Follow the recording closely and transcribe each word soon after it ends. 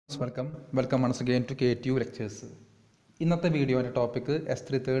Welcome once again to KTU lectures. ഇന്നത്തെ വീഡിയോയുടെ topic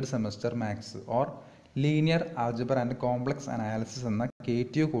S3 third semester maths or linear algebra and complex analysis എന്ന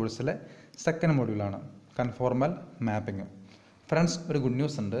KTU കോഴ്സിലെ second മൊഡ്യൂളാണ് conformal mapping. Friends, ഒരു good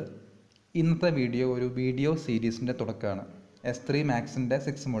news ഉണ്ട്. ഇന്നത്തെ video സീരീസിൻ്റെ തുടക്കമാണ്. S3 മാത്സിൻ്റെ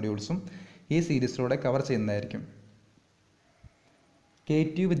 6 മൊഡ്യൂൾസും ഈ സീരീസിലൂടെ കവർ ചെയ്യുന്നതായിരിക്കും.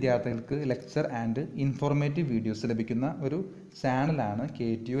 KTU വിദ്യാർത്ഥികൾക്ക് ലെക്ചർ ആൻഡ് ഇൻഫോർമേറ്റീവ് വീഡിയോസ് ലഭിക്കുന്ന ഒരു ചാനലാണ്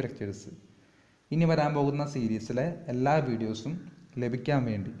KTU ലെക്ചേഴ്സ്. ഇനി വരാൻ പോകുന്ന സീരീസിലെ എല്ലാ വീഡിയോസും ലഭിക്കാൻ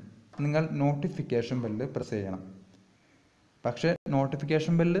വേണ്ടി നിങ്ങൾ നോട്ടിഫിക്കേഷൻ ബെല്ല് പ്രസ് ചെയ്യണം. പക്ഷേ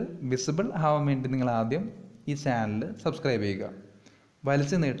നോട്ടിഫിക്കേഷൻ ബെല്ല് വിസിബിൾ ആവാൻ വേണ്ടി നിങ്ങൾ ആദ്യം ഈ ചാനൽ സബ്സ്ക്രൈബ് ചെയ്യുക.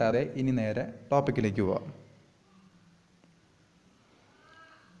 വലിച്ചു നീട്ടാതെ ഇനി നേരെ ടോപ്പിക്കിലേക്ക് പോവാം.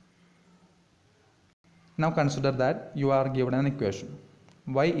 Now consider that you are given an equation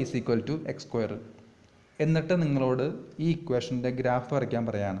y is equal to x square. എന്നിട്ട് നിങ്ങളോട് ഈ ഇക്വേഷൻ്റെ ഗ്രാഫ് വരയ്ക്കാൻ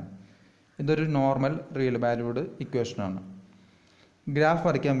പറയാണ്. ഇതൊരു നോർമൽ റിയൽ വാല്യൂഡ് ഇക്വേഷനാണ്. ഗ്രാഫ്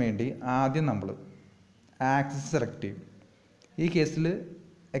വരയ്ക്കാൻ വേണ്ടി ആദ്യം നമ്മൾ ആക്സിസ് സെലക്ട് ചെയ്യും. ഈ കേസിൽ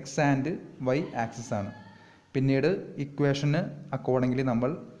എക്സ് ആൻഡ് വൈ ആക്സിസ് ആണ്. പിന്നീട് ഇക്വേഷന് അക്കോർഡിംഗ്ലി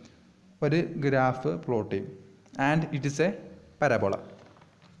നമ്മൾ ഒരു ഗ്രാഫ് പ്ലോട്ട് ചെയ്യും. And it is A parabola.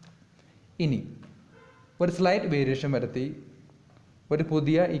 ഇനി ഒരു സ്ലൈറ്റ് വേരിയേഷൻ വരുത്തി ഒരു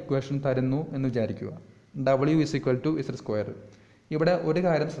പുതിയ ഇക്വേഷൻ തരുന്നു എന്ന് വിചാരിക്കുക. W is equal to Z square. ഇവിടെ ഒരു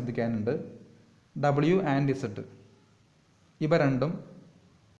കാര്യം ശ്രദ്ധിക്കാനുണ്ട്. W ആൻഡ് Z ഇവ രണ്ടും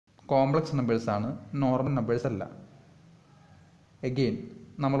കോംപ്ലക്സ് നമ്പേഴ്സാണ്, നോർമൽ നമ്പേഴ്സ് അല്ല. എഗെയിൻ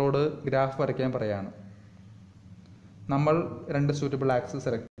നമ്മളോട് ഗ്രാഫ് വരയ്ക്കാൻ പറയാണ്. നമ്മൾ രണ്ട് സൂറ്റബിൾ ആക്സിസ്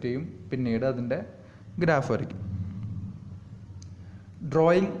സെലക്ട് ചെയ്യും. പിന്നീട് അതിൻ്റെ ഗ്രാഫ് വരയ്ക്കും.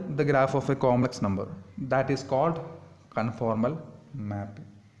 Drawing the graph of a complex number, that is called conformal mapping.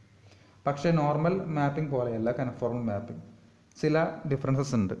 പക്ഷേ നോർമൽ മാപ്പിംഗ് പോലെയല്ല കൺഫോർമൽ മാപ്പിംഗ്. ചില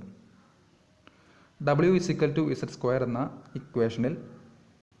ഡിഫറൻസസ് ഉണ്ട്. W is equal to Z square എന്ന ഇക്വേഷനിൽ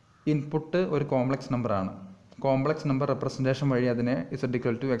ഇൻപുട്ട് ഒരു കോംപ്ലക്സ് നമ്പറാണ്. കോംപ്ലക്സ് നമ്പർ റെപ്രസെൻറ്റേഷൻ വഴി അതിനെ Z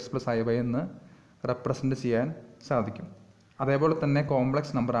equal to X plus IY എന്ന് റെപ്രസെൻറ്റ് ചെയ്യാൻ സാധിക്കും. അതേപോലെ തന്നെ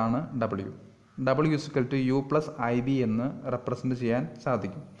കോംപ്ലക്സ് നമ്പറാണ് W is equal to U plus IB എന്ന് റെപ്രസെൻറ്റ് ചെയ്യാൻ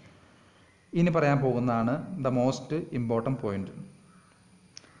സാധിക്കും. ഇനി പറയാൻ പോകുന്നതാണ് the most important point.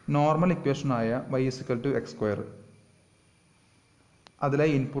 Normal ഇക്വേഷനായ y is equal to x square, അതിലെ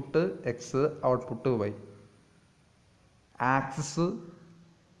input X, output Y, axis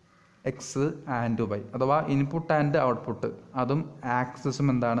X and Y അഥവാ ഇൻപുട്ട് ആൻഡ് ഔട്ട്പുട്ട് അതും ആക്സിസും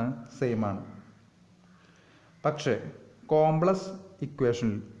എന്താണ്, സെയിം ആണ്. പക്ഷേ കോംപ്ലക്സ്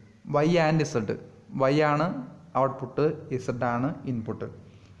ഇക്വേഷനിൽ y ആൻഡ് Z, y ആണ് ഔട്ട്പുട്ട്, Z ആണ് ഇൻപുട്ട്.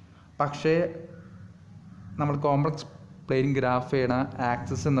 പക്ഷേ നമ്മൾ കോംപ്ലക്സ് പ്ലെയിൻ ഗ്രാഫ് ചെയ്യണ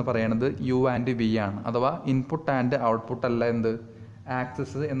ആക്സിസ് എന്ന് പറയുന്നത് U ആൻഡ് V ആണ്. അഥവാ ഇൻപുട്ട് ആൻഡ് ഔട്ട്പുട്ട് അല്ല എന്ത്,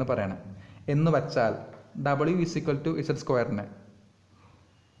 ആക്സിസ് എന്ന് പറയണം. എന്ന് വച്ചാൽ W is equal to Z സ്ക്വയറിനെ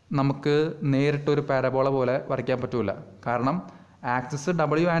നമുക്ക് നേരിട്ടൊരു പാരബോള പോലെ വരയ്ക്കാൻ പറ്റൂല. കാരണം ആക്സിസ്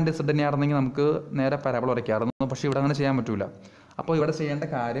W ആൻഡ് Z തന്നെയായിരുന്നെങ്കിൽ നമുക്ക് നേരെ പാരബോള വരയ്ക്കാമായിരുന്നു. പക്ഷേ ഇവിടെ അങ്ങനെ ചെയ്യാൻ പറ്റൂല. അപ്പോൾ ഇവിടെ ചെയ്യേണ്ട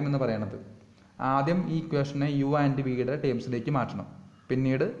കാര്യം എന്ന് പറയുന്നത് ആദ്യം ഈ ഇക്വേഷനെ U ആൻഡ് വിയുടെ ടേംസിലേക്ക് മാറ്റണം.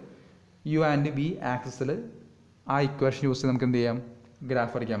 പിന്നീട് U ആൻഡ് വി ആക്സിസിൽ ആ ഇക്വേഷൻ യൂസ് ചെയ്ത് നമുക്ക് എന്ത് ചെയ്യാം,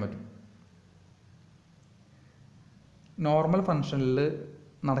 ഗ്രാഫ് വരയ്ക്കാൻ പറ്റും. നോർമൽ ഫംഗ്ഷനിൽ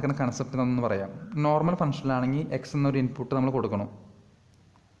നടക്കുന്ന കൺസെപ്റ്റ് എന്നൊന്ന് പറയാം. നോർമൽ ഫംഗ്ഷനിലാണെങ്കിൽ എക്സ് എന്നൊരു ഇൻപുട്ട് നമ്മൾ കൊടുക്കണം.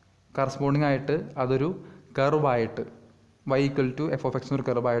 കറസ്പോണ്ടിങ് ആയിട്ട് അതൊരു കർവായിട്ട് y equal to f of x എന്നൊരു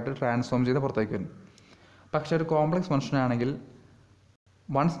കർവായിട്ട് ട്രാൻസ്ഫോം ചെയ്ത് പുറത്തേക്ക് വരും. പക്ഷേ ഒരു കോംപ്ലക്സ് ഫംഗ്ഷൻ ആണെങ്കിൽ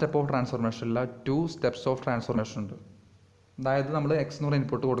 1 സ്റ്റെപ്പ് ഓഫ് ട്രാൻസ്ഫോർമേഷൻ അല്ല, 2 സ്റ്റെപ്സ് ഓഫ് ട്രാൻസ്ഫോർമേഷൻ ഉണ്ട്. അതായത് നമ്മൾ എക്സ് എന്ന് പറയുന്ന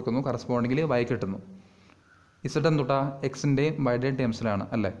ഇൻപുട്ട് കൊടുക്കുന്നു, കറസ്പോണ്ടിങ്ങിൽ വൈ കിട്ടുന്നു. ഇസഡ് എന്തുട്ടാ, എക്സിൻ്റെയും വൈയുടെയും ടേംസിലാണ്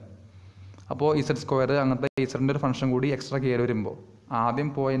അല്ലേ. അപ്പോൾ Z സ്ക്വയർ അങ്ങനത്തെ ഇസഡിൻ്റെ ഒരു ഫംഗ്ഷൻ കൂടി എക്സ്ട്രാ കയറി വരുമ്പോൾ ആദ്യം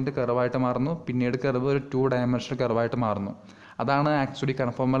പോയിന്റ് കർവായിട്ട് മാറുന്നു, പിന്നീട് കർവ് ഒരു 2 ഡയമെൻഷണൽ കർവായിട്ട് മാറുന്നു. അതാണ് ആക്ച്വലി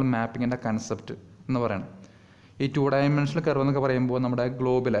കൺഫോർമൽ മാപ്പിങ്ങിൻ്റെ കൺസെപ്റ്റ് എന്ന് പറയുന്നത്. ഈ 2 ഡയമെൻഷണൽ കർവ് എന്നൊക്കെ പറയുമ്പോൾ നമ്മുടെ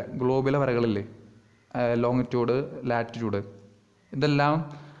ഗ്ലോബിലെ വരകളില്ലേ, ലോങ്ങിറ്റ്യൂഡ്, ലാറ്റിറ്റ്യൂഡ്, ഇതെല്ലാം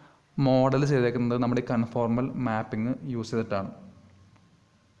മോഡൽ ചെയ്തേക്കുന്നത് നമ്മുടെ കൺഫോർമൽ മാപ്പിംഗ് യൂസ് ചെയ്തിട്ടാണ്.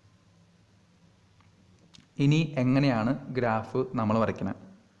 ഇനി എങ്ങനെയാണ് ഗ്രാഫ് നമ്മൾ വരയ്ക്കുന്നത്?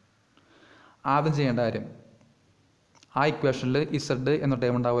 ആദ്യം ചെയ്യേണ്ട കാര്യം, ആ ഇക്വേഷനിൽ Z എന്ന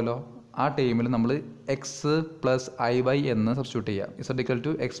ടേം ഉണ്ടാവുമല്ലോ, ആ ടേമിൽ നമ്മൾ എക്സ് പ്ലസ് IY എന്ന് സബ്സ്റ്റിറ്റ്യൂട്ട് ചെയ്യുക. Z equal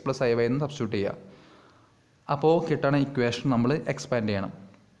to X plus IY എന്ന് സബ്സ്റ്റിറ്റ്യൂട്ട് ചെയ്യുക. അപ്പോൾ കിട്ടുന്ന ഇക്വേഷൻ നമ്മൾ എക്സ്പാൻഡ് ചെയ്യണം.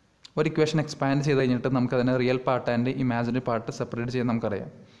 ഒരു ഇക്വേഷൻ എക്സ്പാൻഡ് ചെയ്ത് കഴിഞ്ഞിട്ട് നമുക്കതിനെ real part and imaginary part separate ചെയ്യാൻ നമുക്കറിയാം.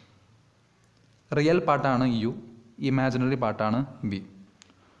 റിയൽ പാർട്ടാണ് U, ഇമാജിനറി പാർട്ടാണ് V.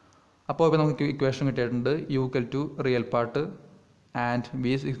 അപ്പോൾ ഇപ്പോൾ നമുക്ക് ഇക്വേഷൻ കിട്ടിയിട്ടുണ്ട് U equal to real part and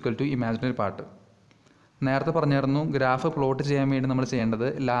V is equal to imaginary part. നേരത്തെ പറഞ്ഞായിരുന്നു ഗ്രാഫ് പ്ലോട്ട് ചെയ്യാൻ വേണ്ടി നമ്മൾ ചെയ്യേണ്ടത്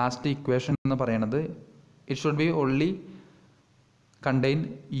ലാസ്റ്റ് ഇക്വേഷൻ എന്ന് പറയുന്നത് it should be only contain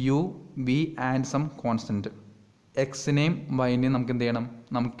U V and some constant. എക്സിനെയും വൈനെയും നമുക്ക് എന്ത് ചെയ്യണം,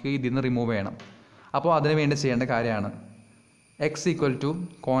 നമുക്ക് ഇതിൽ നിന്ന് റിമൂവ് ചെയ്യണം. അപ്പോൾ അതിന് വേണ്ടി ചെയ്യേണ്ട കാര്യമാണ് എക്സ് ഈക്വൽ ടു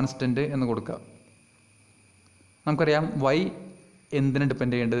കോൺസ്റ്റൻറ്റ് എന്ന് കൊടുക്കുക. നമുക്കറിയാം വൈ എന്തിനെ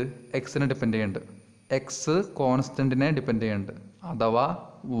ഡിപ്പെൻഡ് ചെയ്യുന്നുണ്ട്, എക്സിനെ ഡിപ്പെൻഡ് ചെയ്യുന്നുണ്ട്. എക്സ് കോൺസ്റ്റൻറ്റിനെ ഡിപ്പെൻഡ് ചെയ്യുന്നുണ്ട്, അഥവാ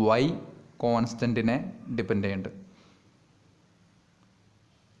വൈ കോൺസ്റ്റൻറ്റിനെ ഡിപ്പെൻഡ് ചെയ്യുന്നുണ്ട്.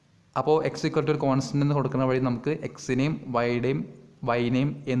 അപ്പോൾ എക്സ് ഈക്വൽ ടു ഒരു കോൺസ്റ്റൻ്റ് എന്ന് കൊടുക്കുന്ന വഴി നമുക്ക് എക്സിനെയും വൈനെയും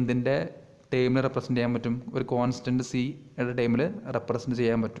എന്തിൻ്റെ ടേമിൽ റെപ്രസെൻറ്റ് ചെയ്യാൻ പറ്റും, ഒരു കോൺസ്റ്റൻറ്റ് സിയുടെ ടേമിൽ റെപ്രസെൻറ്റ്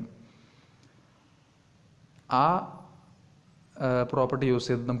ചെയ്യാൻ പറ്റും. ആ പ്രോപ്പർട്ടി യൂസ്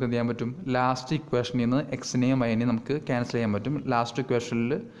ചെയ്ത് നമുക്ക് എന്ത് ചെയ്യാൻ പറ്റും, ലാസ്റ്റ് ഇക്വേഷനിൽ നിന്ന് എക്സിനെയും വൈനെയും നമുക്ക് ക്യാൻസൽ ചെയ്യാൻ പറ്റും. ലാസ്റ്റ്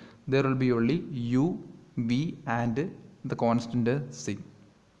ഇക്വേഷനിൽ there will be only you V and the constant C.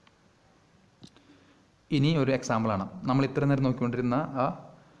 ഇനി ഒരു എക്സാമ്പിളാണ്. നമ്മൾ ഇത്ര നേരം നോക്കിക്കൊണ്ടിരുന്ന ആ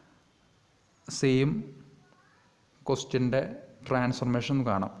സെയിം ക്വസ്റ്റ്യൻ്റെ ട്രാൻസ്ഫോർമേഷൻ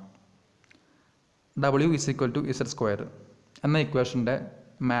കാണാം. W is equal to Z square എന്ന ഇക്വേഷൻ്റെ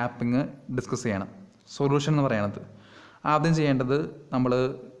മാപ്പിംഗ് ഡിസ്കസ് ചെയ്യണം. സൊല്യൂഷൻ എന്ന് പറയുന്നത് ആദ്യം ചെയ്യേണ്ടത് നമ്മൾ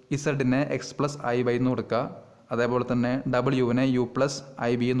ഇസഡിനെ എക്സ് പ്ലസ് ഐ വൈ എന്ന് കൊടുക്കുക, അതേപോലെ തന്നെ ഡബ്ല്യുവിനെ യു പ്ലസ്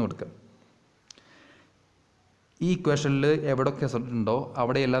ഐ ബി എന്ന് കൊടുക്കുക. ഈ ഇക്വേഷനിൽ എവിടെയൊക്കെ ഇസഡ് ഉണ്ടോ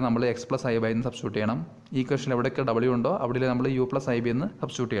അവിടെയെല്ലാം നമ്മൾ എക്സ് പ്ലസ് ഐ വൈ എന്ന് സബ്സ്റ്റിറ്റ്യൂട്ട് ചെയ്യണം. ഈ ഇക്വേഷനിൽ എവിടെയൊക്കെ ഡബ്ല്യു ഉണ്ടോ അവിടെ നമ്മൾ യു പ്ലസ് ഐ ബി എന്ന്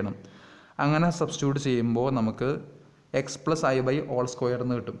സബ്സ്റ്റിറ്റ്യൂട്ട് ചെയ്യണം. അങ്ങനെ സബ്സ്റ്റിറ്റ്യൂട്ട് ചെയ്യുമ്പോൾ നമുക്ക് X plus I by all square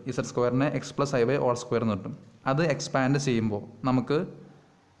എന്ന് കിട്ടും. Z സ്ക്വയറിനെ X plus I by all square എന്ന് കിട്ടും. അത് എക്സ്പാൻഡ് ചെയ്യുമ്പോൾ നമുക്ക്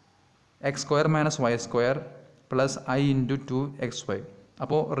X square minus Y square plus I into 2xy.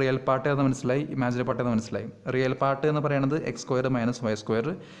 അപ്പോൾ റിയൽ പാർട്ട് എന്ന് മനസ്സിലായി, ഇമാജിനറി പാർട്ട് എന്ന് മനസ്സിലായി. റിയൽ പാർട്ട് എന്ന് പറയുന്നത് X square minus Y square,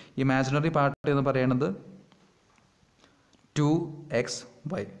 imaginary part എന്ന് പറയുന്നത്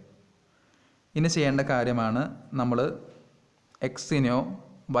 2xy. ഇനി ചെയ്യേണ്ട കാര്യമാണ് നമ്മൾ എക്സിനെയോ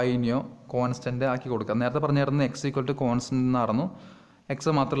വൈനെയോ കോൺസ്റ്റൻ്റ് ആക്കി കൊടുക്കാം. നേരത്തെ പറഞ്ഞിരുന്നത് എക്സ് ഈക്വൽ ടു കോൺസ്റ്റൻ്റ് എന്നായിരുന്നു.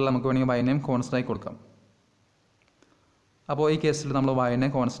 എക്സ് മാത്രമല്ല, നമുക്ക് വേണമെങ്കിൽ വൈനെയും കോൺസ്റ്റൻ്റ് ആക്കി കൊടുക്കാം. അപ്പോൾ ഈ കേസിൽ നമ്മൾ വൈനെ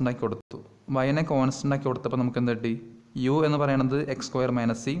കോൺസ്റ്റൻ്റ് ആക്കി കൊടുത്തു. വൈനെ കോൺസ്റ്റൻ്റ് ആക്കി കൊടുത്തപ്പോൾ നമുക്ക് എന്ത് കിട്ടി, യു എന്ന് പറയുന്നത് എക്സ് സ്ക്വയർ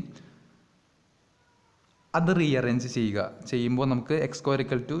മൈനസ് സി. അത് റീഅറേഞ്ച് ചെയ്യുമ്പോൾ നമുക്ക് X square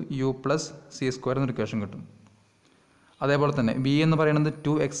equal to you plus C square എന്നൊരു ഇക്വേഷൻ കിട്ടും. അതേപോലെ തന്നെ ബി എന്ന് പറയുന്നത്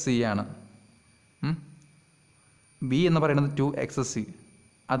 2xc ആണ്. ബി എന്ന് പറയുന്നത് 2xc.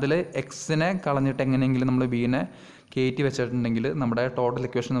 അതിൽ എക്സിനെ കളഞ്ഞിട്ട് എങ്ങനെയെങ്കിലും നമ്മൾ ബീനെ കയറ്റി വെച്ചിട്ടുണ്ടെങ്കിൽ നമ്മുടെ ടോട്ടൽ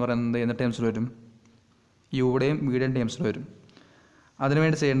ഇക്വേഷൻ എന്ന് പറയുന്നത് എന്ത് ടേംസിൽ വരും, യുടെയും ബിയുടെയും ടേംസിൽ വരും.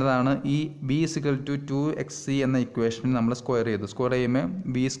 അതിനുവേണ്ടി ചെയ്യേണ്ടതാണ് ഈ B is equal to 2xc എന്ന ഇക്വേഷനിൽ നമ്മൾ സ്ക്വയർ ചെയ്തു. സ്ക്വയർ ചെയ്യുമ്പോൾ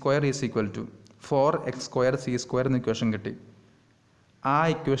B square is equal to 4x square C square എന്ന ഇക്വേഷൻ കിട്ടി. ആ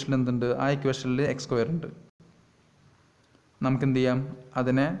ഇക്വേഷനിൽ എന്തുണ്ട്, ആ ഇക്വേഷനിൽ എക്സ് സ്ക്വയർ ഉണ്ട്. നമുക്ക് എന്ത് ചെയ്യാം,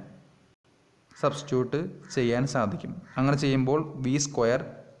 അതിനെ സബ്സ്റ്റിറ്റ്യൂട്ട് ചെയ്യാൻ സാധിക്കും. അങ്ങനെ ചെയ്യുമ്പോൾ B square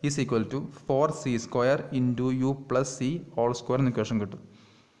is equal to 4c square into U plus C all square എന്ന ഇക്വേഷൻ കിട്ടും.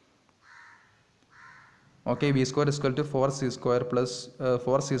 Okay, B square is equal to 4c square plus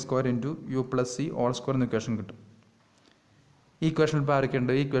 4c square into U plus C all square എന്ന equation കിട്ടും. ഈ ഇക്വേഷനിൽ ഇപ്പോൾ ആരൊക്കെ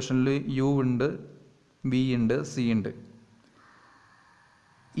ഉണ്ട്, ഈ ഇക്വേഷനിൽ യു ഉണ്ട്, ബി ഉണ്ട്, സി ഉണ്ട്.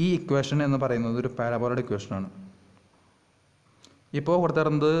 ഈ ഇക്വേഷൻ എന്ന് പറയുന്നത് ഒരു പാരബോളയുടെ ഇക്വേഷനാണ്. ഇപ്പോൾ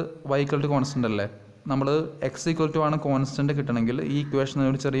കൊടുത്തിരുന്നത് വൈ ഈക്വൽ ടു കോൺസ്റ്റൻ്റ് അല്ലേ, നമ്മൾ എക്സ് ഈക്വൽ ടു ആണ് കോൺസ്റ്റൻ്റ് കിട്ടണമെങ്കിൽ ഈ ഇക്വേഷന്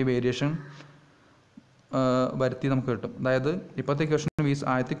ഒരു ചെറിയ വേരിയേഷൻ വരുത്തി നമുക്ക് കിട്ടും. അതായത് ഇപ്പോഴത്തെ ഇക്വേഷൻ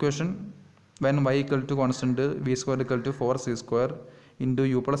ആദ്യത്തെ equation when Y equal to constant V square equal to 4c square into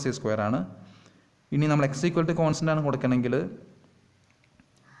U plus C square ആണ്. ഇനി നമ്മൾ എക്സ് ഈക്വൽ ടു കോൺസ്റ്റൻ്റ് ആണ് കൊടുക്കണമെങ്കിൽ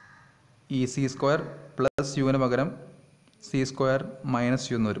ഈ സി സ്ക്വയർ പ്ലസ് യുവിന് പകരം സി സ്ക്വയർ മൈനസ്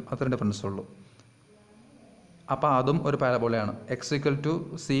യു എന്ന് വരും. അത്ര ഡിഫറൻസ് ഉള്ളൂ. അപ്പോൾ അതും ഒരു പാരബോളയാണ്. എക്സ് ഈക്വൽ ടു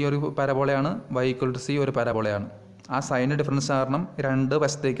സി ഒരു പാരബോളയാണ്, വൈ ഈക്വൽ ടു സി ഒരു പാരബോളയാണ്. ആ സൈനിൻ്റെ ഡിഫറൻസ് കാരണം രണ്ട്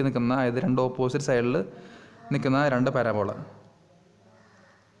വശത്തേക്ക് നിൽക്കുന്ന, അതായത് രണ്ട് ഓപ്പോസിറ്റ് സൈഡിൽ നിൽക്കുന്ന രണ്ട് പാരബോള,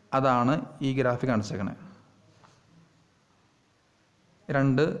 അതാണ് ഈ ഗ്രാഫിൽ കാണിച്ചേക്കണേ.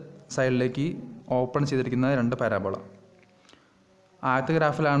 രണ്ട് സൈഡിലേക്ക് ഓപ്പൺ ചെയ്തിരിക്കുന്ന രണ്ട് പാരബോള. ആദ്യത്തെ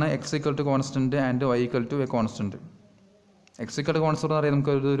ഗ്രാഫിലാണ് X equal to constant and Y equal to A constant. X equal to constant എന്ന് പറയുന്നത്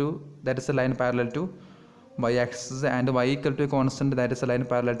നമുക്കൊരു that is A line parallel to y axis and y equal to a constant that is a line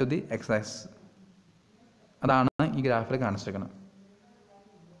parallel to the x axis. അതാണ് ഈ ഗ്രാഫിൽ കാണിച്ചിരിക്കുന്നത്.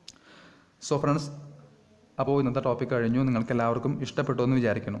 So friends, അപ്പോൾ ഇന്നത്തെ topic കഴിഞ്ഞു. നിങ്ങൾക്ക് എല്ലാവർക്കും ഇഷ്ടപ്പെട്ടു എന്ന്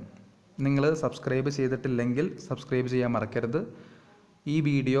വിചാരിക്കുന്നു. നിങ്ങൾ സബ്സ്ക്രൈബ് ചെയ്തിട്ടില്ലെങ്കിൽ സബ്സ്ക്രൈബ് ചെയ്യാൻ മറക്കരുത്. ഈ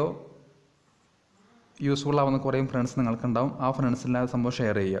വീഡിയോ യൂസ്ഫുൾ ആവുന്ന കുറേ ഫ്രണ്ട്സ് നിങ്ങൾക്കുണ്ടാവും. ആ ഫ്രണ്ട്സിൻ്റെ സംഭവം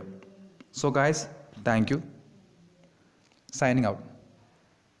ഷെയർ ചെയ്യുക. So guys, thank you. Signing out.